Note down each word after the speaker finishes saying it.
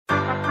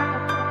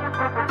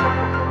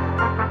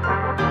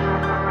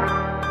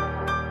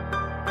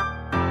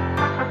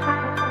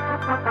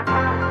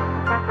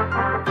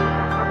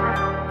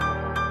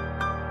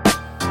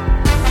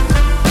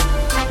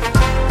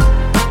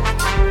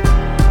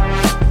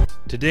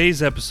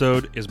Today's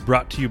episode is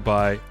brought to you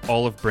by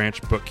Olive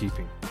Branch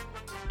Bookkeeping.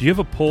 Do you have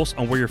a pulse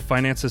on where your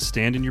finances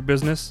stand in your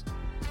business?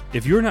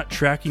 If you're not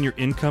tracking your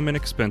income and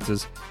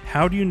expenses,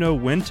 how do you know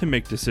when to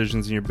make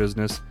decisions in your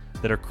business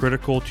that are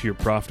critical to your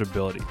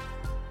profitability?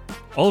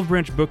 Olive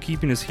Branch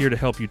Bookkeeping is here to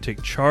help you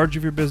take charge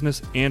of your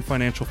business and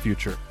financial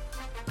future.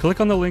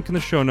 Click on the link in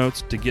the show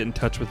notes to get in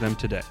touch with them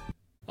today.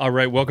 All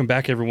right, welcome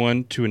back,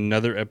 everyone, to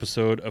another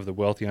episode of the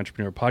Wealthy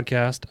Entrepreneur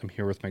Podcast. I'm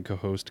here with my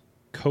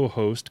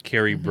co-host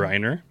Carrie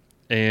Briner,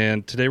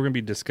 and today we're going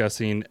to be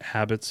discussing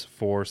habits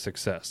for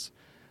success.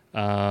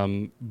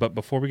 But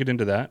before we get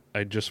into that,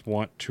 I just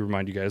want to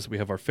remind you guys that we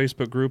have our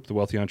Facebook group, The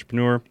Wealthy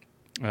Entrepreneur.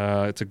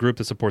 It's a group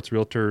that supports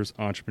realtors,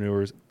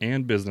 entrepreneurs,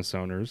 and business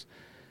owners.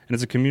 And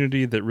it's a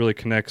community that really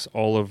connects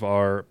all of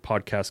our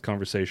podcast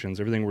conversations.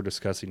 Everything we're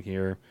discussing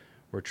here,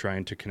 we're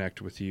trying to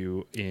connect with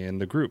you in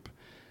the group.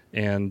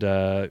 And,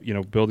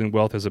 building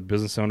wealth as a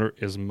business owner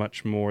is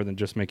much more than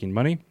just making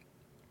money.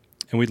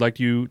 And we'd like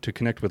you to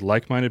connect with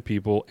like-minded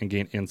people and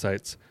gain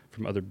insights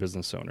from other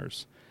business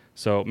owners.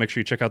 So make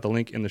sure you check out the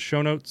link in the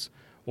show notes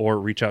or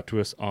reach out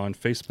to us on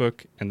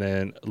Facebook and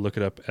then look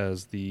it up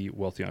as The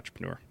Wealthy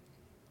Entrepreneur.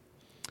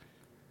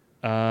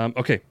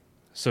 Okay,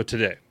 so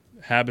today,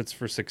 habits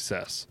for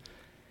success.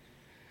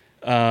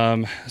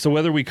 So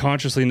whether we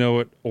consciously know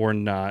it or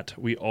not,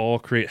 we all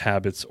create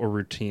habits or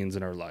routines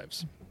in our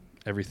lives.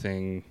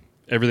 Everything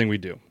we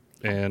do.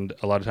 And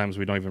a lot of times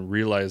we don't even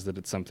realize that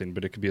it's something,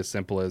 but it could be as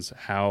simple as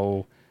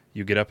how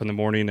you get up in the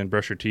morning and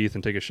brush your teeth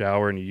and take a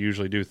shower, and you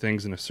usually do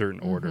things in a certain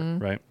order,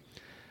 right?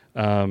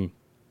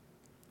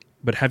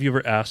 But have you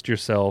ever asked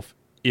yourself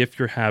if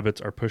your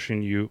habits are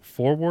pushing you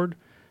forward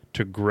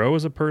to grow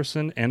as a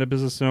person and a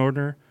business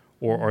owner,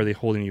 or are they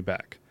holding you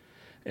back?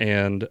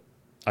 And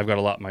I've got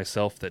a lot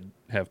myself that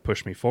have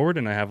pushed me forward,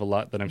 and I have a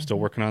lot that I'm still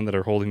working on that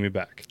are holding me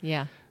back.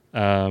 Yeah.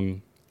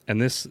 And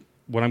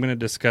what I'm going to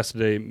discuss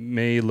today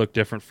may look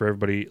different for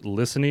everybody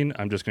listening.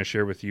 I'm just going to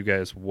share with you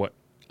guys what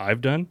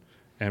I've done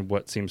and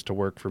what seems to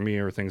work for me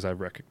or things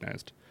I've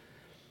recognized.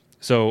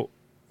 So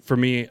for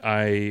me,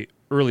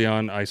 early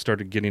on, I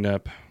started getting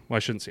up. Well, I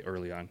shouldn't say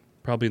early on.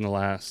 Probably in the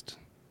last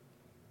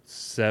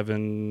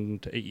 7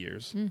 to 8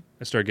 years,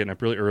 I started getting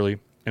up really early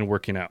and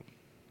working out.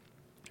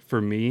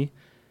 For me,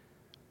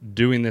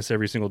 doing this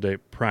every single day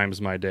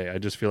primes my day. I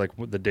just feel like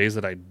the days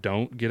that I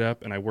don't get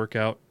up and I work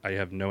out, I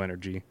have no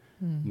energy.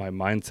 My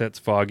mindset's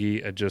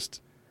foggy. I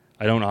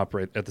don't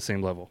operate at the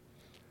same level.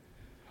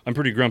 I'm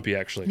pretty grumpy,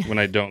 actually, when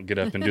I don't get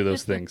up and do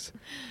those things.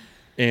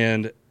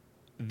 And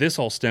this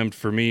all stemmed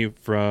for me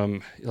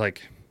from,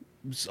 like,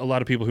 a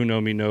lot of people who know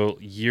me know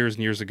years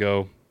and years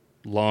ago,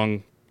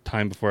 long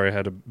time before I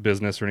had a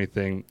business or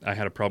anything, I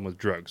had a problem with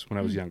drugs when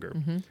I was younger.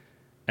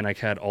 And I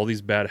had all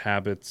these bad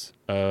habits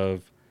I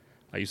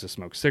used to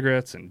smoke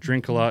cigarettes and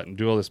drink a lot and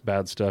do all this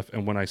bad stuff.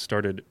 And when I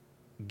started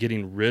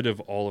getting rid of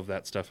all of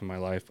that stuff in my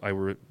life, I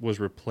was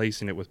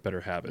replacing it with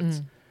better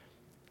habits.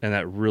 And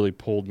that really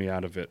pulled me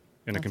out of it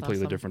in a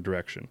completely different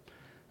direction.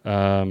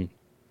 That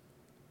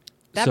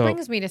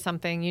brings me to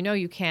something.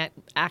 You can't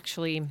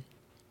actually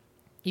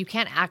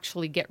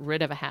get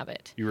rid of a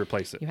habit. You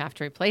replace it. You have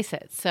to replace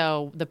it.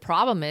 So the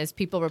problem is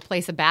people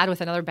replace a bad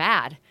with another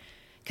bad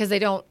because they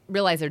don't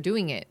realize they're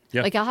doing it.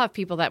 Yeah. Like I'll have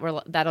people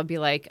that'll be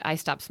like, I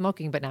stopped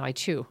smoking, but now I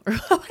chew or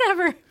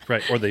whatever.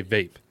 Right. Or they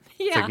vape.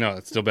 Yeah. It's like, no,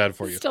 it's still bad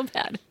for you. It's still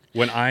bad.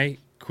 When I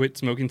quit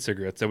smoking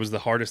cigarettes, that was the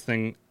hardest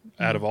thing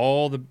out of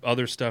all the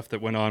other stuff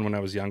that went on when I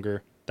was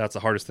younger. That's the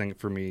hardest thing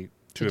for me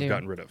to have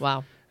gotten rid of.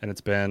 Wow. And it's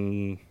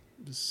been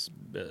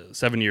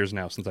 7 years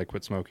now since I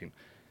quit smoking.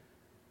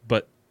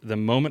 But the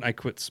moment I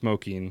quit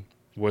smoking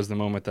was the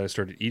moment that I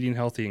started eating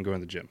healthy and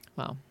going to the gym.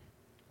 Wow.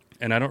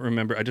 And I don't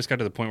remember, I just got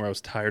to the point where I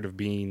was tired of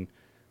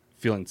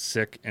feeling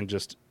sick and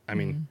just,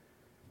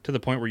 to the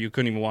point where you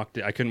couldn't even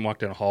I couldn't walk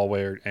down a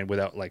hallway and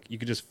without, like, you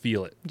could just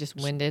feel it. Just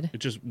winded.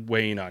 It's just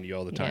weighing on you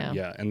all the time.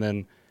 Yeah. And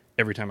then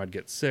every time I'd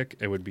get sick,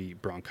 it would be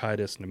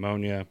bronchitis,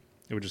 pneumonia.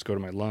 It would just go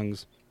to my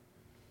lungs.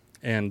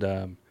 And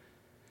as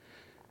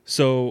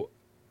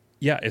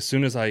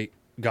soon as I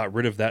got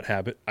rid of that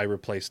habit, I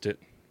replaced it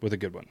with a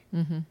good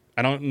one.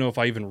 I don't know if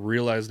I even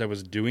realized I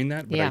was doing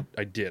that, but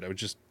I did. I was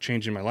just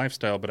changing my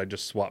lifestyle, but I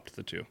just swapped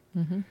the two.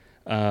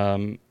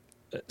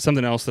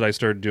 Something else that I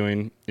started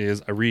doing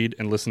is I read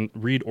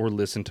or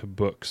listen to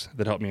books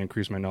that help me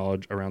increase my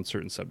knowledge around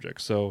certain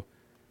subjects. So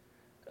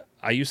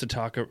I used to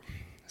talk,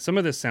 some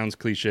of this sounds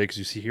cliche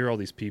because you hear all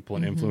these people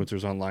and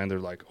influencers online. They're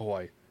like, oh,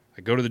 I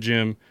go to the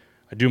gym,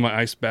 I do my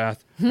ice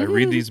bath, I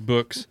read these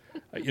books,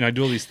 I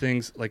do all these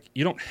things. Like,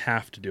 you don't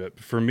have to do it.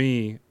 But for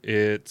me,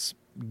 it's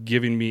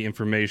giving me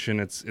information.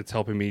 It's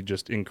helping me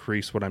just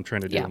increase what I'm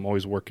trying to do. I'm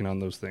always working on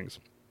those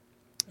things.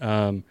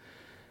 So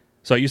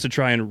I used to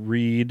try and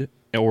read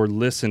or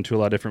listen to a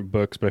lot of different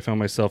books, but I found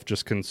myself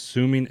just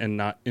consuming and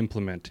not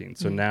implementing.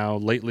 So now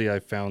lately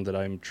I've found that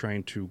I'm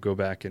trying to go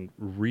back and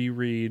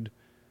reread.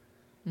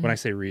 When I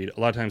say read,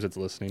 a lot of times it's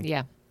listening.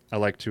 Yeah. I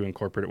like to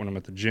incorporate it when I'm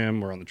at the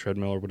gym or on the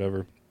treadmill or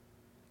whatever.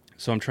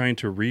 So I'm trying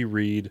to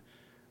reread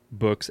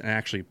books and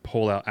actually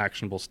pull out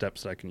actionable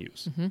steps that I can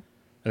use.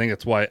 I think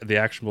that's why the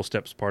actionable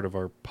steps part of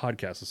our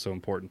podcast is so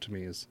important to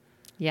me. Is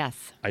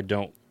yes, I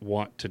don't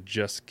want to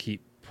just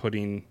keep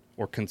putting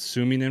or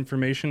consuming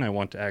information. I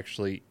want to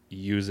actually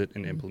use it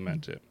and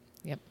implement it.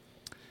 Yep.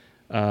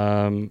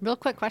 Um, Real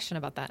quick question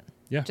about that.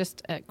 Yeah.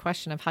 Just a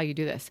question of how you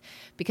do this,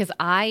 because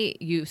I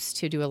used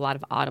to do a lot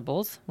of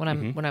audibles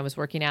when I was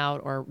working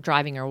out or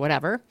driving or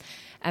whatever,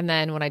 and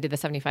then when I did the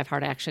 75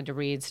 hard, I actually had to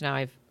read. So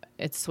now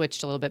it's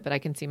switched a little bit, but I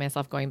can see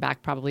myself going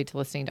back probably to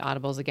listening to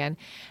audibles again.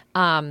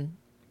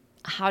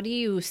 How do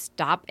you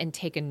stop and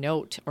take a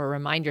note or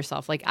remind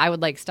yourself? Like I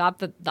would like stop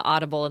the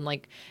audible and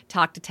like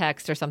talk to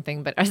text or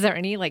something, but is there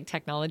any like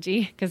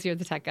technology? Because you're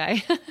the tech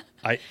guy.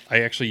 I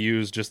actually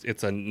use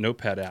it's a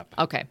notepad app.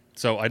 Okay.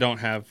 So I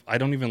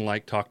don't even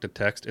like talk to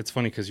text. It's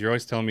funny because you're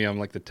always telling me I'm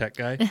like the tech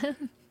guy.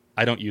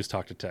 I don't use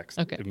talk to text.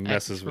 Okay. It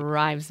messes with.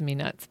 Drives me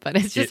nuts, but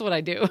it's just what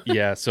I do.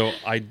 Yeah. So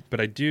I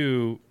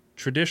do.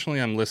 Traditionally,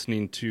 I'm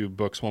listening to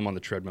books while I'm on the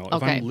treadmill. If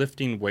Okay. I'm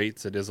lifting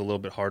weights, it is a little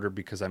bit harder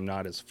because I'm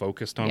not as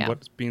focused on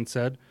what's being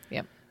said.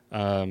 Yep.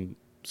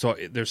 So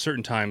there's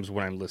certain times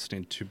when I'm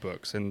listening to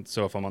books. And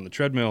so if I'm on the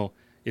treadmill,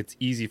 it's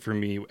easy for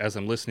me as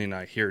I'm listening,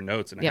 I hear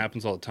notes, and it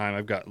happens all the time.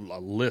 I've got a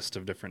list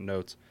of different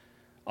notes.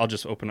 I'll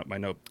just open up my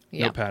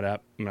notepad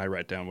app and I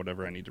write down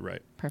whatever I need to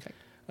write. Perfect.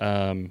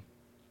 And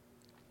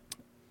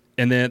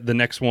then the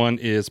next one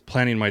is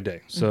planning my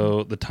day.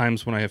 So the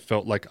times when I have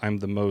felt like I'm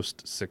the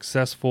most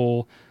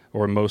successful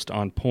or most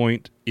on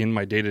point in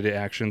my day-to-day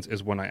actions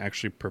is when I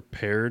actually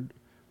prepared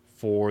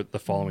for the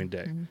following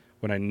day.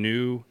 When I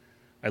knew,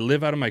 I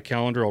live out of my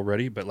calendar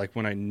already, but like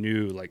when I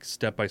knew like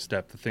step by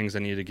step the things I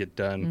needed to get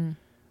done,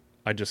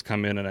 I just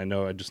come in and I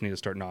know I just need to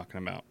start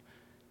knocking them out.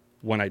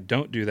 When I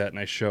don't do that and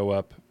I show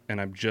up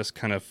and I'm just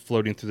kind of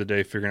floating through the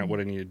day figuring out what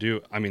I need to do,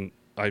 I mean,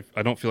 I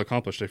don't feel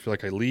accomplished. I feel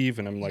like I leave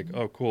and I'm like,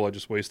 oh, cool, I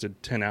just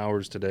wasted 10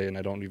 hours today and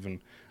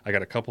I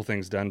got a couple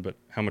things done, but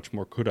how much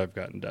more could I have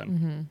gotten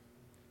done?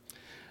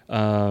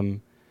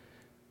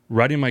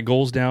 Writing my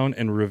goals down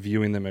and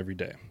reviewing them every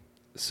day.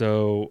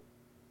 So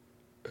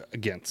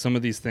again, some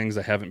of these things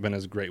I haven't been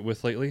as great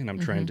with lately, and I'm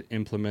trying to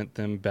implement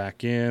them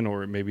back in,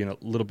 or maybe in a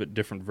little bit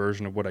different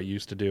version of what I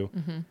used to do.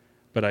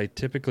 But I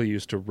typically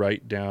used to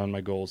write down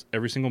my goals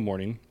every single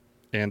morning,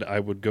 and I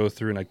would go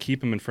through and I'd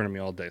keep them in front of me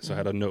all day. So I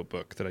had a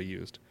notebook that I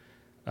used.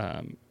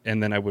 And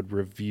then I would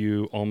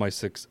review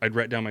I'd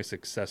write down my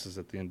successes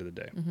at the end of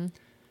the day.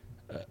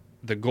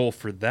 The goal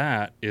for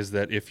that is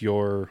that if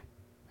you're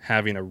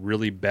having a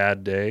really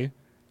bad day,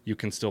 you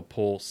can still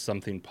pull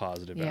something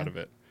positive out of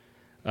it.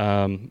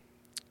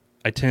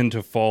 I tend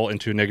to fall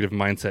into a negative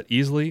mindset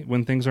easily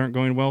when things aren't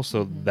going well,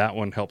 so that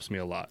one helps me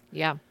a lot.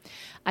 Yeah.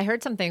 I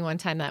heard something one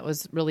time that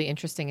was really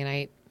interesting, and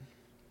I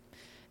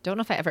don't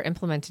know if I ever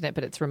implemented it,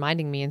 but it's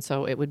reminding me, and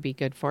so it would be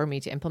good for me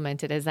to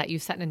implement it, is that you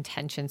set an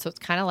intention. So it's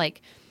kind of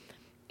like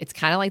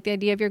the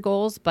idea of your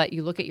goals, but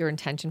you look at your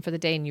intention for the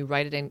day and you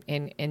write it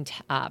in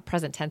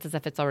present tense as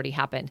if it's already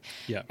happened.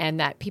 Yeah. And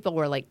that people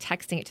were like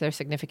texting it to their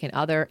significant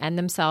other and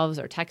themselves,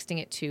 or texting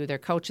it to their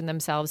coach and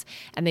themselves,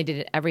 and they did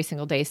it every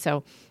single day.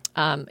 So,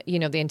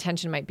 the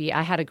intention might be,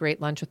 I had a great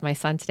lunch with my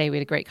son today. We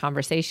had a great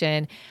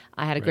conversation.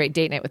 I had a great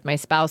date night with my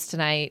spouse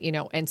tonight,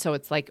 and so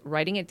it's like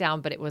writing it down,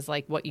 but it was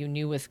like what you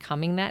knew was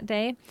coming that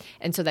day.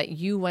 And so that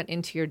you went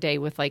into your day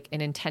with like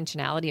an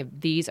intentionality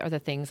of, these are the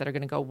things that are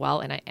going to go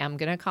well and I am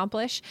going to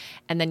accomplish.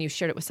 And then you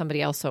shared it with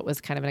somebody else. So it was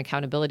kind of an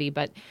accountability,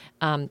 but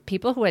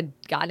people who had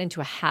gotten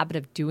into a habit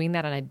of doing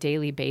that on a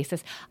daily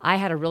basis, I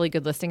had a really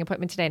good listing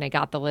appointment today and I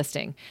got the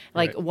listing,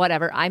 like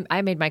whatever.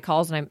 I made my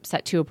calls and I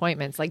set 2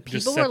 appointments. Like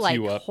people were like,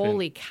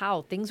 holy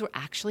cow, things were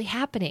actually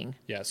happening.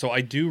 Yeah. So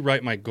I do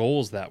write my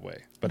goals that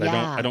way, but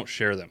I don't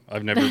share them.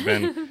 I've never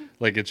been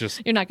like, it's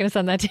just, you're not going to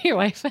send that to your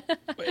wife.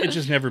 It's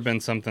just never been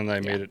something that I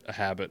made it a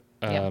habit.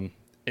 And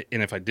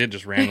if I did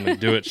just randomly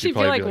do it, she'd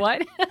probably be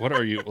like, what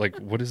are you like?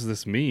 What does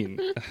this mean?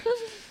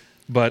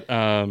 But,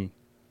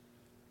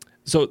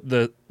 so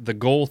the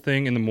goal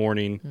thing in the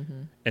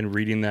morning and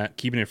reading that,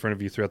 keeping it in front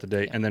of you throughout the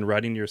day, and then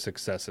writing your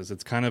successes.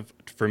 It's kind of,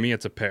 for me,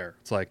 it's a pair.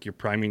 It's like you're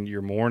priming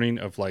your morning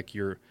of like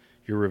you're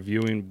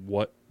reviewing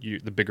what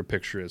the bigger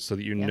picture is, so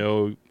that you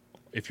know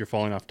if you're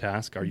falling off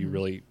task, are you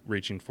really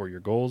reaching for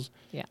your goals?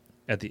 Yeah.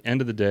 At the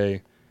end of the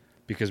day,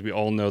 because we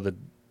all know that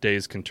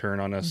days can turn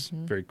on us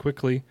very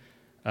quickly.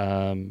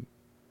 And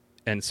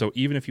so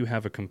even if you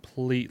have a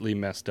completely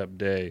messed up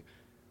day,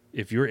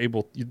 if you're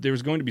able,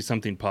 there's going to be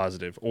something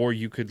positive, or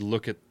you could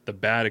look at the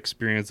bad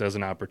experience as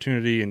an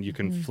opportunity and you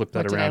can flip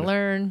that around. What did I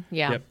learn?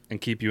 Yeah. Yep,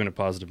 and keep you in a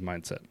positive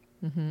mindset.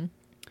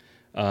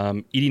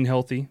 Eating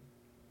healthy.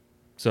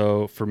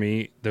 So for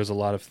me, there's a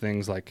lot of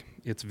things like,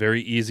 it's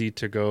very easy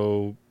to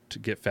go to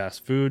get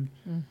fast food.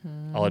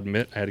 I'll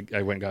admit, I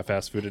went and got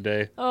fast food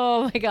today.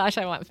 Oh my gosh,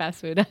 I want fast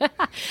food.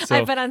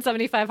 I've been on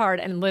 75 hard,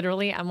 and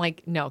literally I'm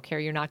like, no,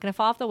 Carrie, you're not going to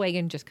fall off the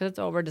wagon just because it's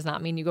over. Does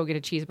not mean you go get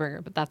a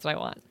cheeseburger, but that's what I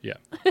want. Yeah.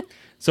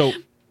 So,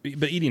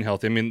 but eating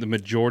healthy, I mean, the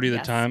majority of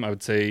the time, I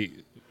would say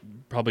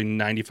probably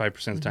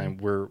 95% of the time,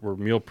 we're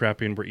meal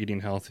prepping, we're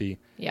eating healthy,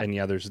 and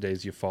there's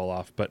days you fall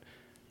off. But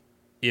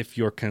if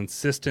you're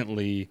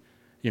consistently,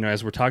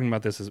 as we're talking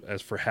about this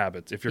as for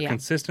habits, if you're Yeah.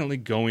 consistently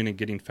going and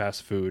getting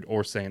fast food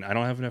or saying, I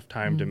don't have enough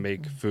time to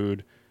make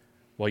food,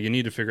 well, you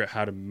need to figure out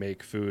how to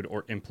make food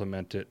or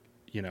implement it,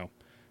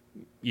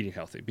 eating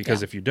healthy.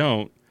 Because Yeah. if you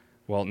don't,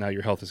 well, now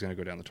your health is going to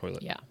go down the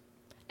toilet. Yeah.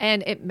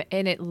 And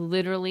it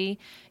literally,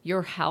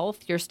 your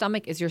health, your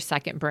stomach is your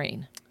second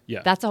brain.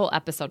 Yeah. That's a whole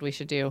episode we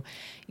should do.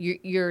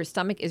 Your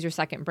stomach is your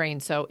second brain.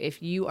 So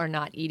if you are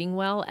not eating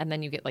well and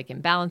then you get like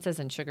imbalances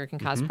and sugar can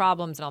cause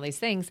problems and all these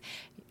things,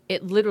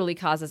 it literally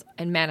causes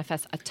and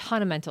manifests a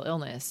ton of mental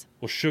illness.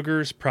 Well,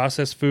 sugars,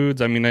 processed foods.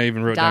 I mean, I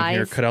even wrote down here,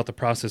 Dyes. cut out the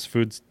processed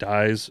foods,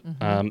 dyes,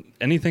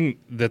 anything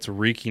that's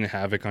wreaking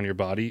havoc on your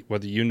body,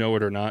 whether you know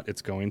it or not,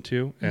 it's going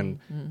to. And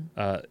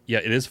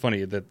it is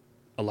funny that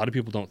a lot of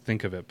people don't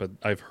think of it, but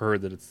I've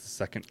heard that it's the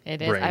second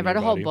It is. brain I in read a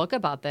your whole body. book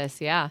about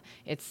this. Yeah.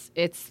 It's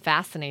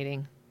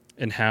fascinating.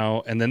 And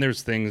then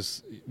there's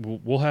things,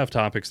 we'll have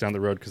topics down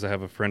the road because I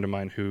have a friend of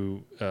mine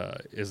who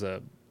is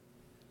a,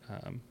 I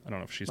don't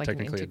know if she's Like an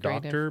technically a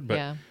integrative- doctor, but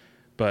yeah.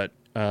 but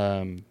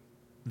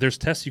there's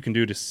tests you can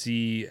do to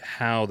see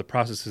how the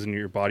processes in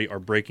your body are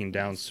breaking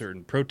down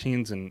certain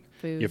proteins, and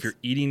Foods. if you're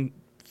eating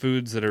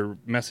foods that are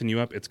messing you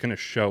up, it's going to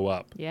show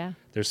up. Yeah.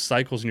 There's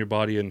cycles in your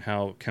body and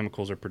how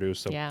chemicals are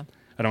produced. So Yeah.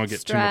 I don't want to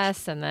get too much.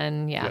 Stress and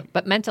then, Yeah.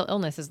 But mental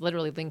illness is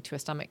literally linked to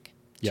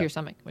Yeah. your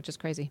stomach, which is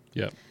crazy.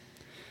 Yeah.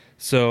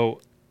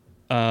 So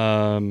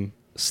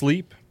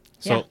sleep.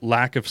 So Yeah.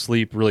 lack of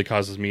sleep really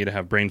causes me to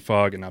have brain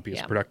fog and not be as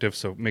Yeah. productive.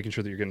 So making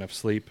sure that you're getting enough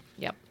sleep.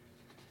 Yep.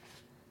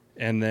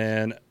 And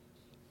then,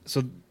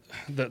 so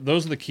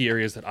those are the key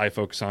areas that I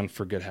focus on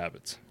for good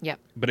habits. Yep.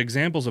 But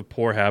examples of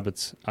poor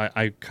habits,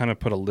 I kind of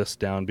put a list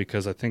down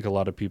because I think a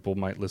lot of people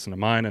might listen to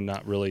mine and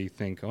not really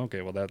think,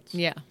 okay, well, that's,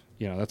 Yeah.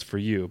 that's for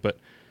you. But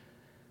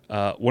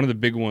one of the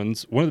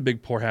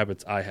big poor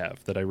habits I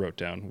have that I wrote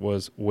down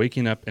was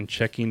waking up and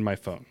checking my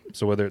phone.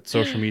 So whether it's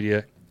social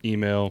media,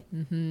 email,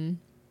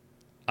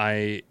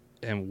 I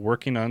am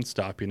working on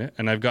stopping it.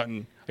 And I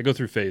go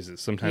through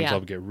phases. Sometimes Yeah.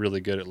 I'll get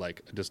really good at I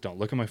just don't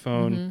look at my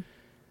phone.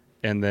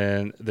 And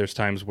then there's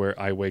times where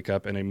I wake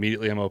up and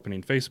immediately I'm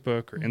opening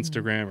Facebook or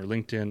Instagram or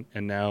LinkedIn.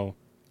 And now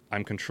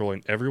I'm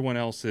controlling everyone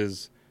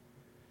else's.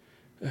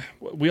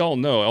 We all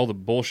know all the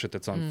bullshit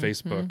that's on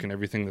Facebook and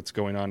everything that's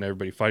going on,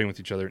 everybody fighting with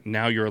each other.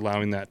 Now you're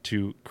allowing that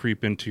to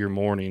creep into your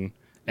morning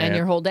And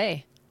your whole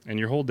day. and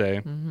your whole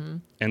day.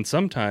 And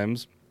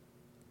sometimes,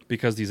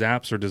 because these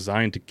apps are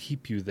designed to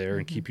keep you there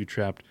and keep you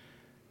trapped,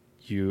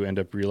 you end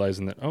up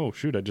realizing that, oh,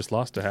 shoot, I just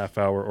lost a half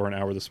hour or an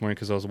hour this morning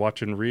because I was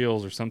watching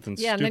Reels or something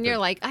Yeah. stupid. And then you're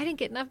like, I didn't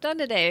get enough done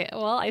today.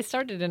 Well, I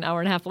started an hour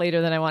and a half later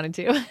than I wanted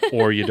to.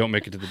 Or you don't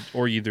make it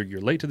or either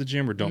you're late to the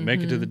gym or don't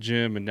make it to the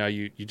gym. And now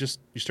you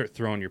start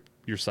throwing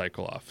your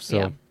cycle off.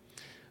 So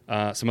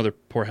some other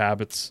poor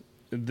habits,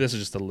 this is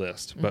just a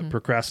list, but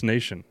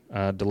procrastination,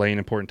 delaying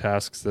important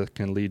tasks that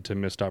can lead to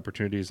missed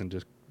opportunities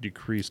and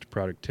decreased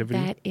productivity.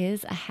 That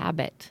is a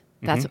habit.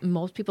 That's what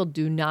most people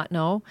do not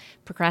know.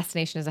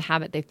 Procrastination is a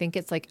habit. They think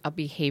it's like a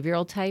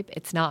behavioral type.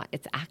 It's not.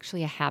 It's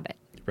actually a habit.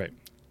 Right.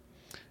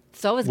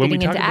 So is When getting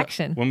we talk into about,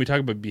 action. When we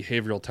talk about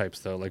behavioral types,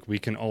 though, we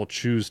can all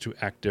choose to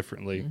act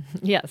differently.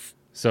 Yes.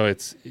 So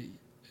it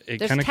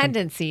There's kind of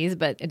tendencies,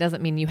 but it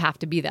doesn't mean you have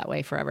to be that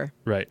way forever.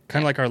 right.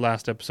 Kind of like our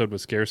last episode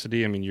with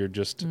scarcity. I mean, you're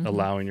just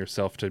allowing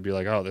yourself to be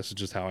like, oh, this is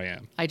just how I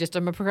am. I just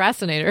am a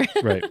procrastinator.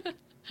 Right.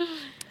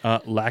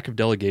 Lack of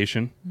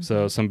delegation.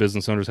 So some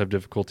business owners have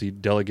difficulty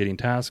delegating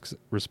tasks,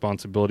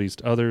 responsibilities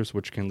to others,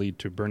 which can lead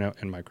to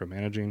burnout and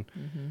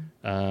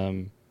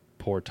micromanaging.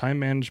 Poor time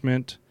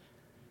management.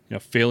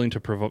 Failing to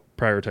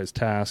prioritize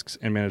tasks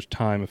and manage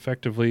time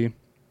effectively.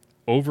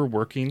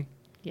 Overworking.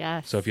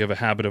 Yes. So if you have a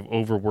habit of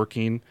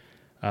overworking,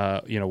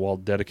 while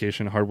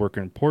dedication and hard work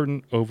are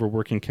important,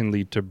 overworking can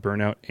lead to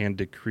burnout and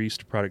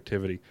decreased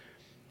productivity.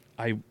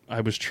 I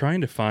was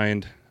trying to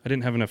find, I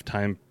didn't have enough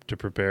time to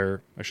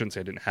prepare. I shouldn't say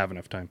I didn't have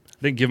enough time.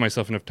 I didn't give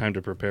myself enough time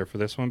to prepare for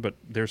this one, but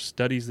there's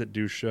studies that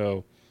do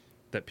show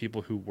that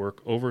people who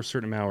work over a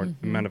certain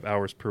amount of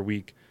hours per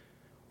week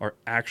are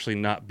actually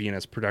not being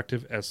as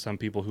productive as some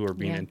people who are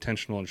being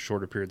intentional in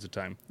shorter periods of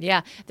time.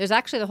 Yeah. There's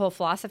actually the whole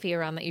philosophy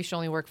around that you should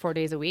only work 4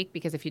 days a week,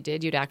 because if you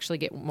did, you'd actually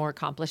get more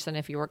accomplished than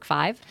if you work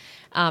 5.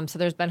 So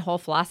there's been whole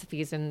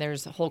philosophies and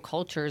there's whole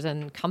cultures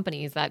and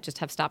companies that just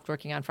have stopped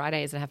working on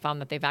Fridays and have found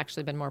that they've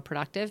actually been more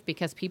productive,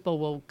 because people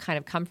will kind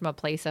of come from a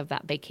place of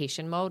that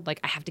vacation mode.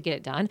 Like, I have to get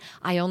it done.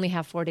 I only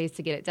have 4 days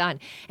to get it done.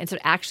 And so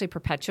it actually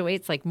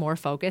perpetuates more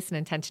focus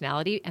and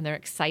intentionality, and they're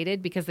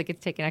excited because they get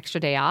to take an extra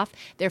day off.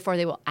 Therefore,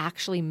 they will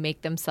actually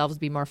make themselves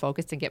be more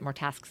focused and get more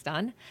tasks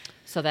done.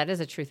 So that is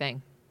a true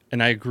thing.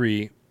 And I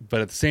agree. But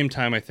at the same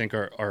time, I think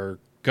our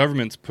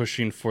government's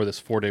pushing for this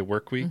 4-day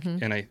work week.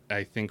 And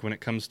I think when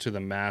it comes to the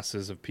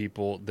masses of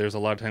people, there's a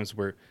lot of times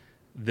where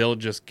they'll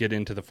just get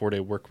into the 4-day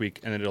work week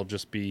and it'll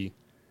just be,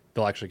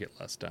 they'll actually get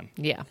less done.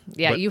 Yeah.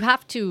 Yeah. But- You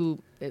have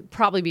to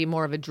probably be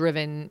more of a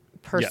driven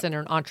person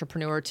or an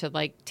entrepreneur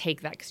to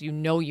take that, because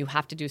you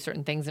have to do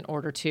certain things in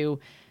order to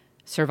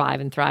survive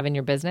and thrive in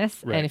your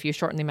business. Right. And if you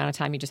shorten the amount of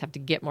time, you just have to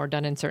get more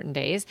done in certain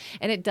days.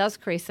 And it does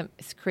create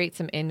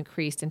some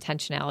increased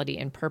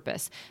intentionality and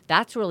purpose.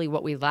 That's really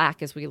what we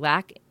lack is we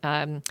lack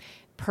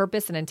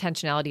purpose and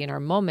intentionality in our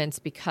moments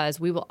because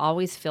we will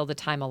always fill the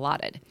time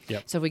allotted.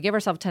 Yep. So if we give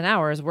ourselves 10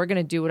 hours, we're going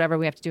to do whatever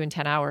we have to do in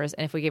 10 hours.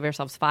 And if we give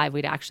ourselves 5,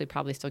 we'd actually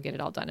probably still get it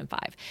all done in 5.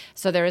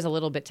 So there is a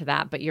little bit to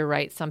that. But you're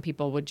right. Some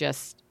people would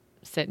just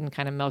sit and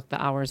kind of milk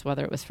the hours,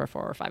 whether it was for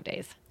 4 or 5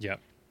 days. Yeah.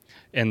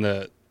 And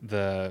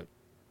the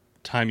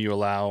time you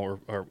allow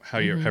or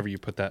however you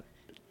put that,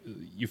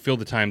 you fill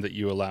the time that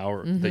you allow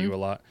or that you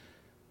allot.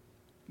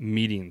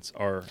 Meetings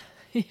are...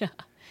 Yeah.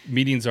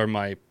 Meetings are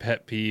my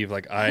pet peeve.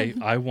 Like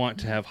I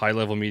want to have high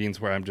level meetings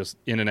where I'm just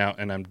in and out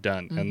and I'm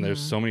done. And there's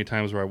so many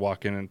times where I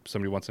walk in and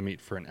somebody wants to meet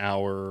for an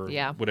hour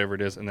or whatever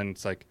it is. And then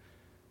it's like,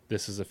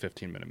 this is a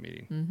 15-minute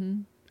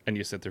meeting. And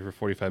you sit there for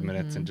 45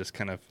 minutes and just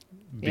kind of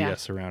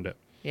BS around it.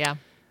 Yeah.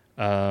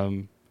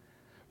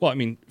 Well, I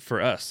mean,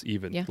 for us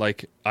even,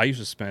 like I used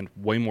to spend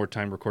way more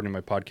time recording my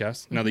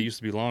podcasts. Now they used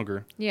to be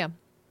longer. Yeah.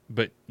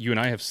 But you and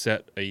I have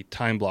set a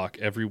time block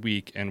every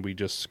week, and we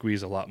just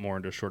squeeze a lot more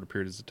into shorter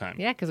periods of time.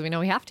 Yeah, because we know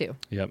we have to.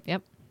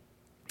 Yep.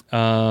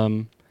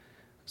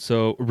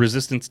 So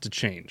resistance to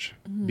change,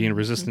 being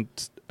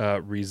resistant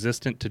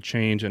to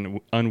change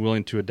and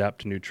unwilling to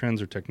adapt to new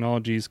trends or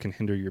technologies can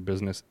hinder your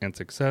business and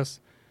success.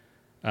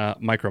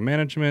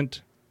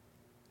 Micromanagement,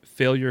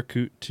 failure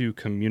to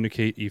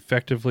communicate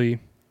effectively,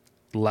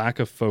 lack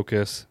of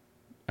focus,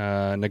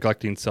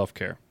 neglecting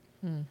self-care.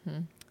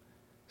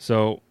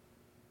 So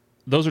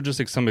those are just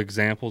like some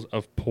examples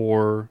of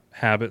poor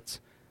habits.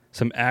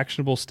 Some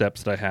actionable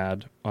steps that I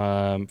had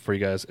for you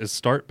guys is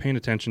start paying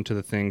attention to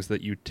the things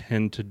that you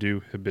tend to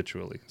do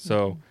habitually.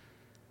 So,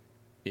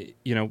 it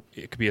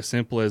could be as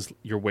simple as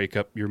your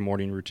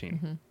morning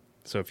routine.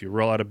 So if you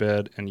roll out of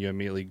bed and you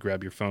immediately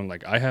grab your phone,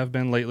 like I have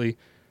been lately,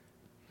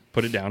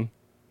 put it down.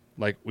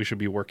 Like we should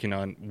be working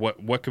on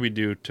what could we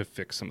do to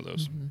fix some of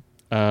those.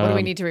 What do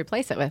we need to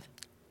replace it with?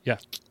 Yeah.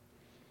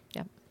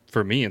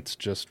 For me, it's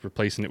just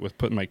replacing it with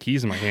putting my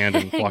keys in my hand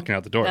and walking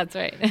out the door. That's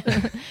right.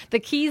 The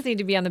keys need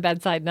to be on the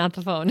bedside, not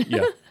the phone.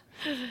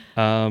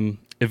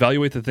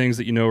 Evaluate the things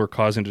that you know are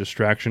causing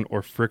distraction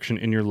or friction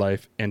in your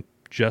life and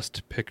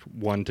just pick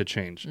one to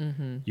change.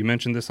 You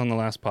mentioned this on the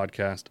last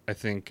podcast. I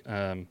think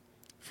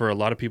for a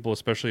lot of people,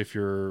 especially if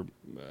you're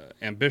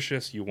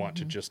ambitious, you want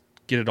to just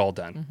get it all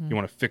done. You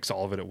want to fix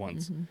all of it at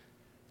once.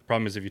 The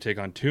problem is if you take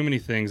on too many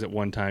things at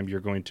one time, you're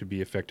going to be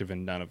effective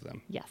in none of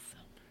them. Yes.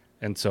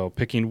 And so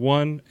picking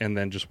one and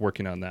then just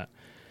working on that.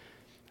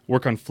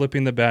 Work on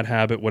flipping the bad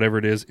habit, whatever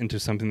it is, into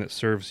something that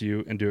serves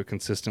you and do it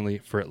consistently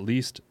for at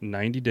least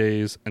 90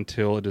 days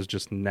until it is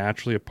just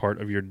naturally a part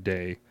of your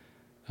day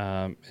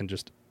and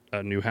just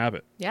a new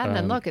habit. Yeah, and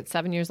then look, it's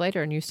 7 years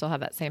later and you still have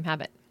that same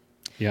habit.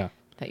 Yeah.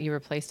 That you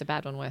replaced a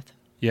bad one with.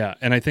 Yeah,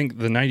 and I think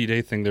the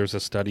 90-day thing, there's a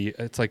study,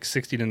 it's like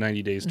 60 to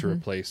 90 days to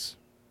replace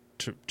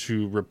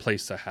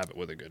a habit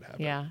with a good habit.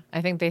 Yeah.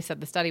 I think they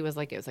said the study was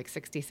like, it was like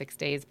 66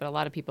 days, but a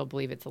lot of people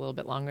believe it's a little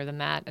bit longer than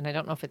that. And I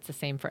don't know if it's the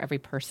same for every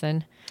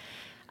person.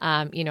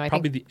 I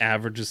think the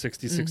average is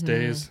 66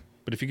 days,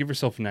 but if you give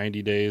yourself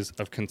 90 days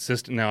of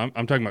consistent, now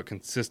I'm talking about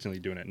consistently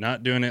doing it,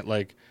 not doing it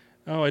like,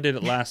 oh, I did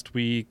it last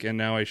week and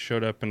now I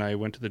showed up and I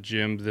went to the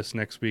gym this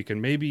next week and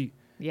maybe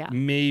at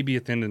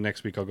the end of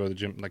next week I'll go to the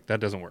gym. Like that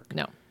doesn't work.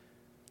 No.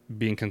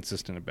 Being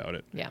consistent about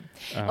it. Yeah.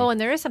 And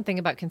there is something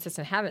about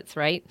consistent habits,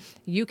 right?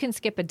 You can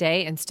skip a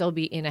day and still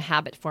be in a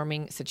habit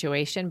forming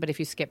situation, but if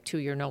you skip 2,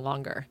 you're no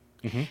longer.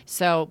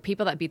 So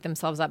people that beat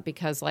themselves up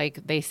because like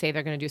they say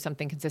they're going to do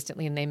something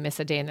consistently and they miss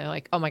a day and they're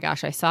like, oh my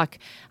gosh, I suck.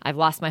 I've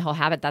lost my whole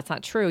habit. That's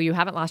not true. You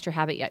haven't lost your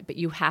habit yet, but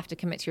you have to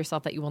commit to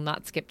yourself that you will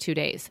not skip 2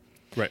 days.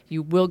 Right.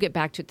 You will get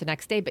back to it the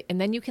next day,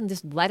 and then you can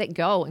just let it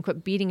go and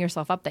quit beating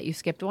yourself up that you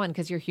skipped one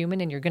because you're human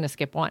and you're going to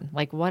skip one,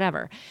 like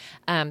whatever.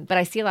 But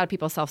I see a lot of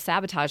people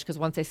self-sabotage because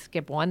once they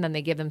skip one, then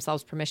they give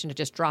themselves permission to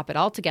just drop it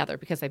altogether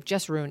because they've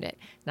just ruined it.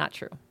 Not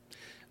true.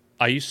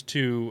 I used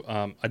to,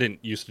 I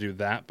didn't used to do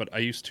that, but I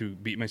used to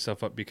beat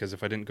myself up because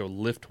if I didn't go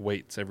lift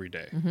weights every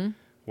day,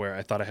 where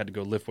I thought I had to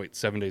go lift weights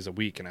 7 days a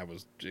week and I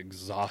was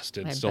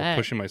exhausted,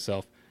 pushing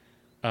myself.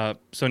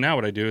 So now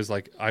what I do is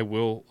like I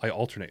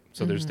alternate.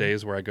 So there's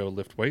days where I go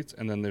lift weights,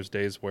 and then there's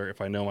days where if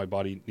I know my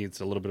body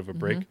needs a little bit of a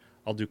break,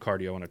 I'll do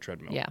cardio on a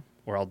treadmill. Yeah.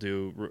 Or I'll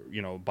do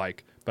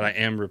bike. But I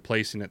am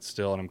replacing it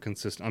still, and I'm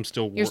consistent. I'm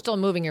still you're still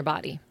moving your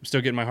body. I'm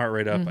still getting my heart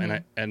rate up,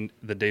 and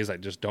the days I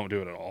just don't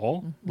do it at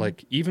all,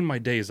 like even my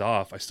days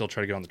off, I still try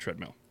to get on the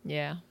treadmill.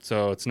 Yeah.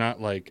 So it's not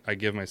like I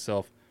give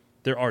myself.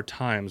 There are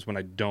times when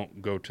I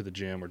don't go to the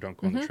gym or don't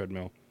go on the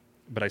treadmill,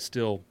 but I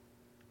still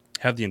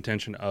have the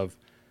intention of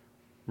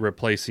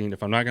replacing,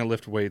 if I'm not going to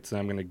lift weights, then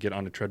I'm going to get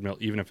on a treadmill,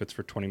 even if it's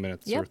for 20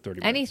 minutes or 30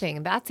 minutes.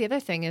 Anything. That's the other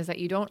thing, is that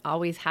you don't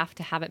always have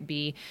to have it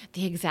be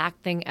the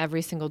exact thing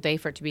every single day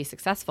for it to be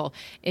successful.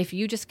 If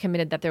you just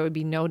committed that there would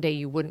be no day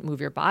you wouldn't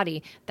move your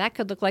body, that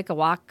could look like a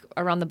walk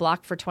around the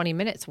block for 20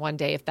 minutes one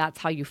day, if that's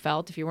how you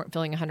felt, if you weren't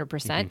feeling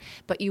 100%,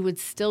 but you would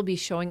still be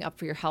showing up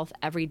for your health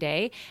every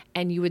day,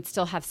 and you would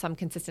still have some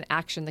consistent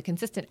action. The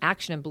consistent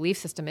action and belief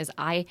system is,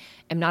 I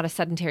am not a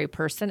sedentary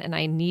person, and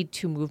I need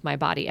to move my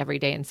body every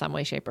day in some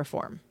way, shape, or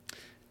form.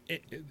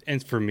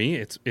 And for me,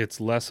 it's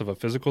less of a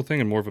physical thing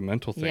and more of a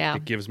mental thing. Yeah.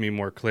 It gives me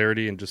more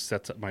clarity and just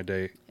sets up my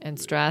day. And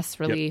stress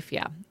relief.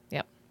 Yep.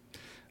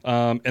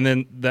 And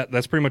then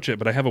that's pretty much it.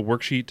 But I have a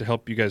worksheet to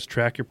help you guys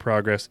track your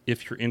progress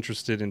if you're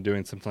interested in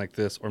doing something like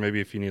this, or maybe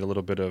if you need a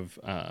little bit of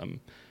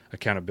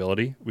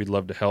accountability. We'd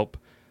love to help.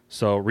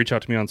 So reach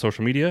out to me on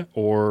social media,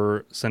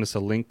 or send us a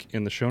link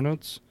in the show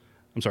notes.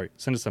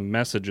 Send us a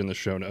message in the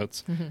show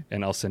notes,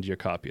 and I'll send you a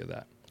copy of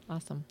that.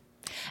 Awesome.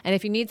 And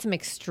if you need some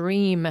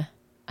extreme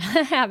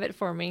habit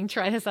forming,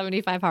 try the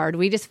 75 hard.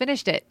 We just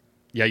finished it.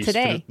 Yeah, you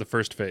today. finished the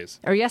first phase.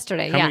 Or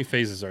yesterday, How many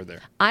phases are there?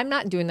 I'm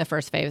not doing the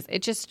first phase.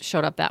 It just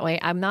showed up that way.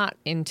 I'm not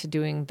into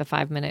doing the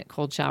 5-minute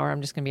cold shower.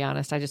 I'm just going to be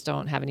honest. I just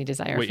don't have any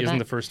desire for that. Isn't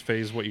the first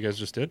phase what you guys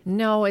just did?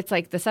 No, it's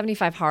like the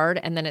 75 hard,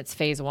 and then it's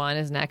phase 1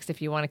 is next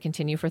if you want to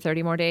continue for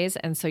 30 more days.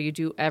 And so you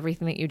do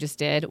everything that you just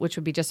did, which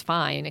would be just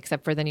fine,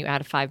 except for then you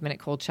add a 5-minute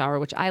cold shower,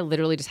 which I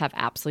literally just have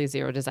absolutely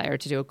zero desire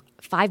to do.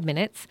 5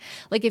 minutes?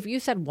 Like if you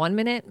said 1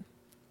 minute,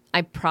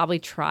 I'd probably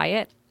try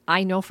it.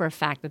 I know for a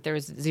fact that there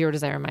is zero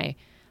desire in my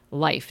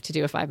life to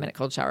do a 5-minute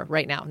cold shower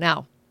right now.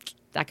 Now,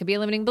 that could be a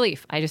limiting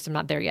belief. I just am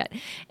not there yet.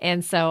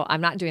 And so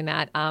I'm not doing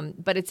that.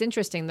 But it's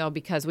interesting, though,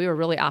 because we were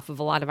really off of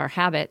a lot of our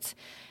habits,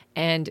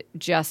 and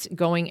just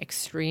going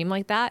extreme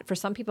like that, for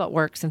some people it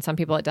works and some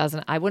people it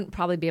doesn't. I wouldn't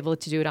probably be able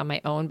to do it on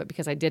my own, but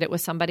because I did it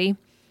with somebody,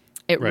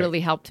 it really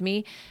helped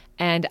me.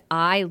 And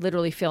I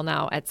literally feel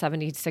now at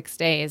 76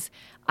 days,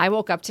 I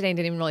woke up today and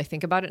didn't even really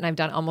think about it. And I've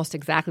done almost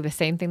exactly the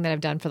same thing that I've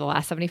done for the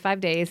last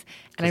 75 days.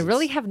 And I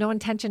really have no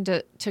intention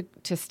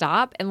to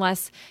stop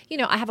unless,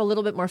 I have a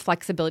little bit more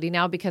flexibility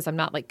now because I'm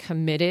not like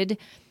committed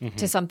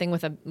to something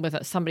with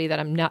somebody that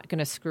I'm not going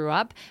to screw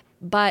up.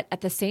 But at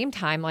the same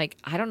time, like,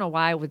 I don't know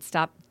why I would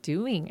stop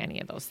doing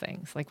any of those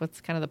things. Like, what's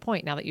kind of the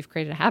point now that you've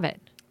created a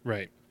habit?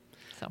 Right.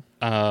 So,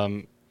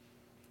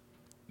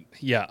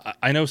 yeah,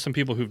 I know some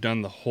people who've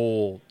done the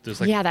whole.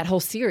 that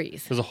whole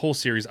series. There's a whole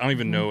series. I don't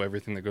even know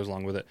everything that goes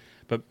along with it.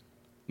 But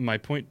my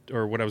point,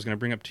 or what I was going to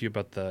bring up to you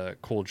about the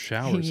cold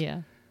showers.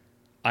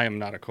 I am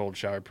not a cold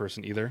shower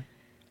person either.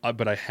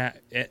 But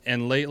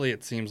and lately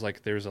it seems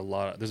like there's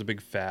a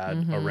big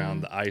fad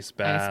around the ice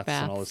baths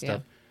and all this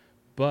stuff.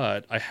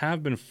 But I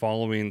have been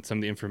following some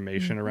of the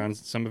information around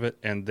some of it,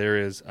 and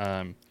there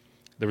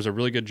was a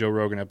really good Joe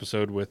Rogan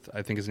episode with,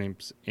 I think his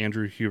name's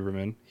Andrew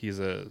Huberman. He's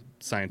a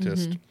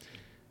scientist.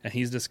 And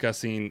he's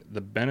discussing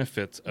the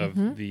benefits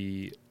of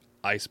the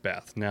ice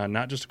bath. Now,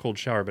 not just a cold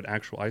shower, but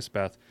actual ice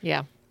bath.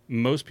 Yeah.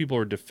 Most people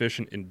are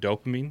deficient in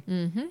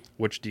dopamine,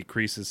 which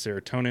decreases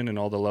serotonin and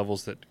all the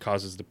levels that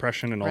causes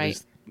depression and all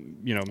these,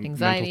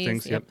 mental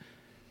things. Yep.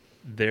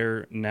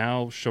 They're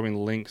now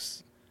showing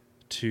links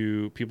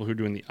to people who are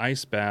doing the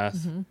ice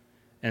bath, and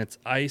it's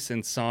ice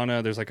and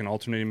sauna. There's like an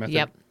alternating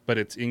method, but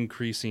it's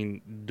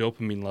increasing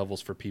dopamine levels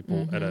for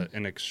people at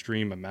an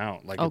extreme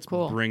amount. Like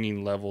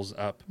bringing levels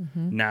up,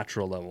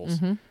 natural levels.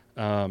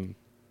 So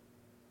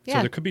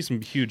there could be some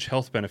huge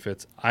health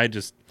benefits.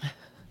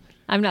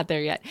 I'm not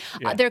there yet.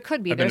 There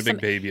could be. I've been a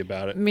big baby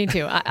about it. Me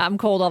too. I'm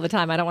cold all the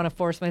time. I don't want to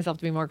force myself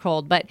to be more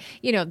cold. But,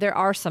 there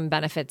are some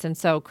benefits. And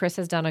so Chris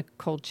has done a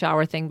cold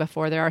shower thing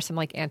before. There are some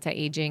like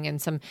anti-aging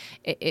and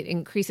it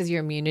increases your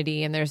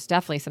immunity. And there's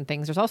definitely some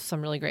things. There's also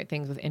some really great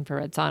things with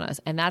infrared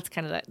saunas. And that's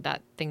kind of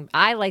that thing.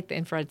 I like the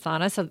infrared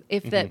sauna. So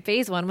if the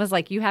phase 1 was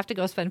like, you have to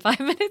go spend 5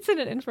 minutes in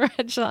an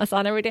infrared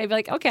sauna every day, I'd be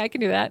like, okay, I can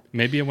do that.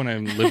 Maybe when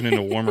I'm living in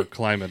a warmer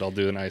climate, I'll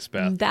do an ice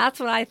bath. That's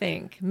what I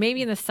think.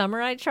 Maybe in the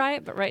summer I'd try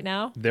it. But right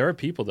now. There are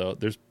people, though.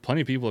 There's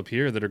plenty of people up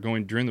here that are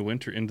going during the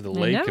winter into the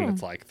lake, and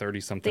it's like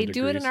 30-something degrees. They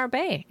do it in our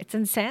bay. It's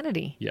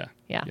insanity. Yeah.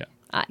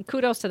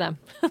 Kudos to them.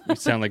 We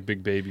sound like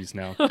big babies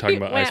now talking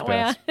about ice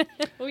baths.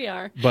 We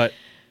are. But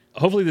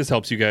hopefully this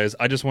helps you guys.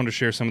 I just wanted to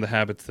share some of the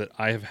habits that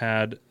I have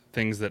had,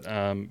 things that,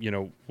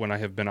 when I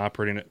have been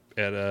operating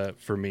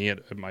for me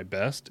at my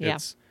best,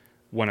 it's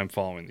when I'm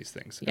following these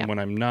things. And when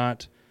I'm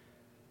not,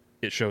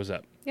 it shows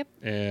up. Yep.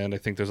 And I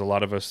think there's a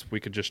lot of us, we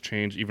could just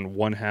change even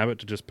one habit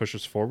to just push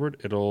us forward.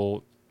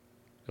 It'll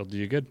do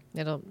you good.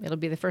 It'll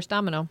be the first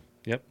domino.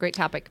 Yep. Great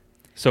topic.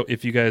 So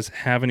if you guys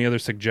have any other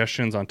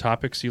suggestions on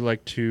topics you'd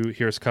like to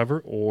hear us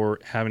cover, or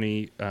have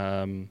any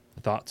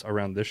thoughts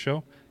around this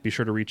show, be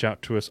sure to reach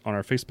out to us on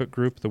our Facebook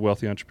group, The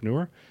Wealthy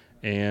Entrepreneur,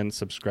 and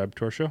subscribe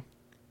to our show.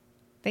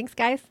 Thanks,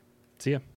 guys. See ya.